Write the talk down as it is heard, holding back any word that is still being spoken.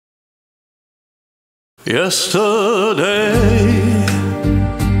Yesterday,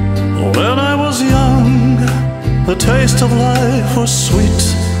 when I was young, the taste of life was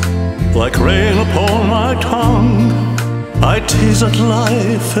sweet, like rain upon my tongue. I teased at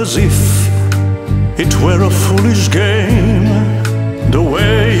life as if it were a foolish game, the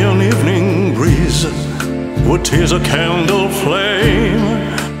way an evening breeze would tease a candle flame.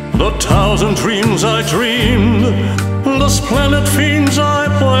 The thousand dreams I dreamed, the splendid things I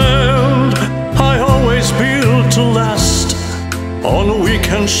planned, I always built to last on weak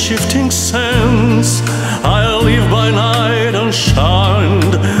and shifting sands. I live by night and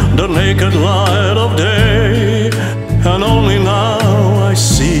shined the naked light of day, and only now I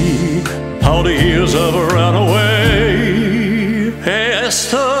see how the years have run away.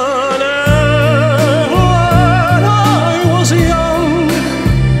 Yesterday, when I was young,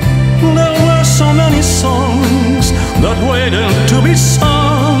 there were so many songs that waited to be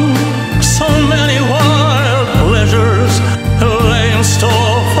sung. So many wild pleasures lay in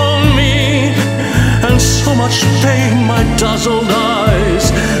store for me, and so much pain my dazzled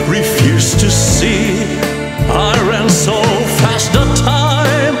eyes refused to see. I ran so fast the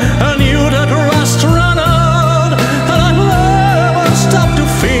time, and knew that rust ran out, and I never stopped to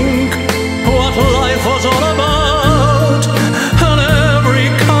think what life was all about. And every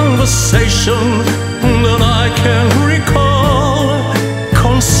conversation that I can recall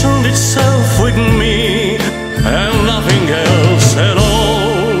concerned itself with me and nothing else at all.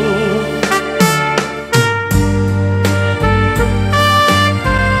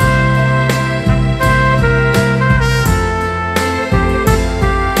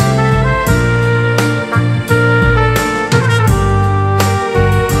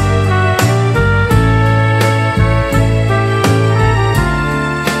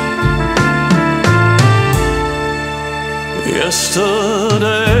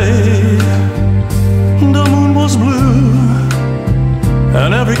 Yesterday, the moon was blue,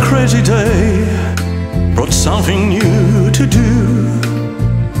 and every crazy day brought something new to do.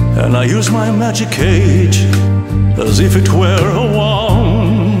 And I used my magic cage as if it were a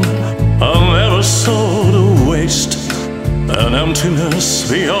wand. I never saw the waste and emptiness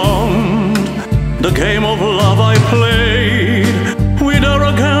beyond. The game of love I played with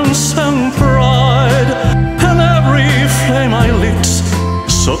arrogance and pride, and every flame I lit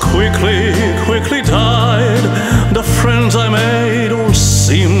so quickly died. The friends I made all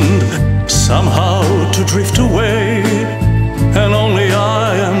seemed somehow to drift away, and only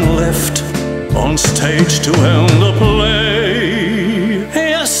I am left on stage to end the play.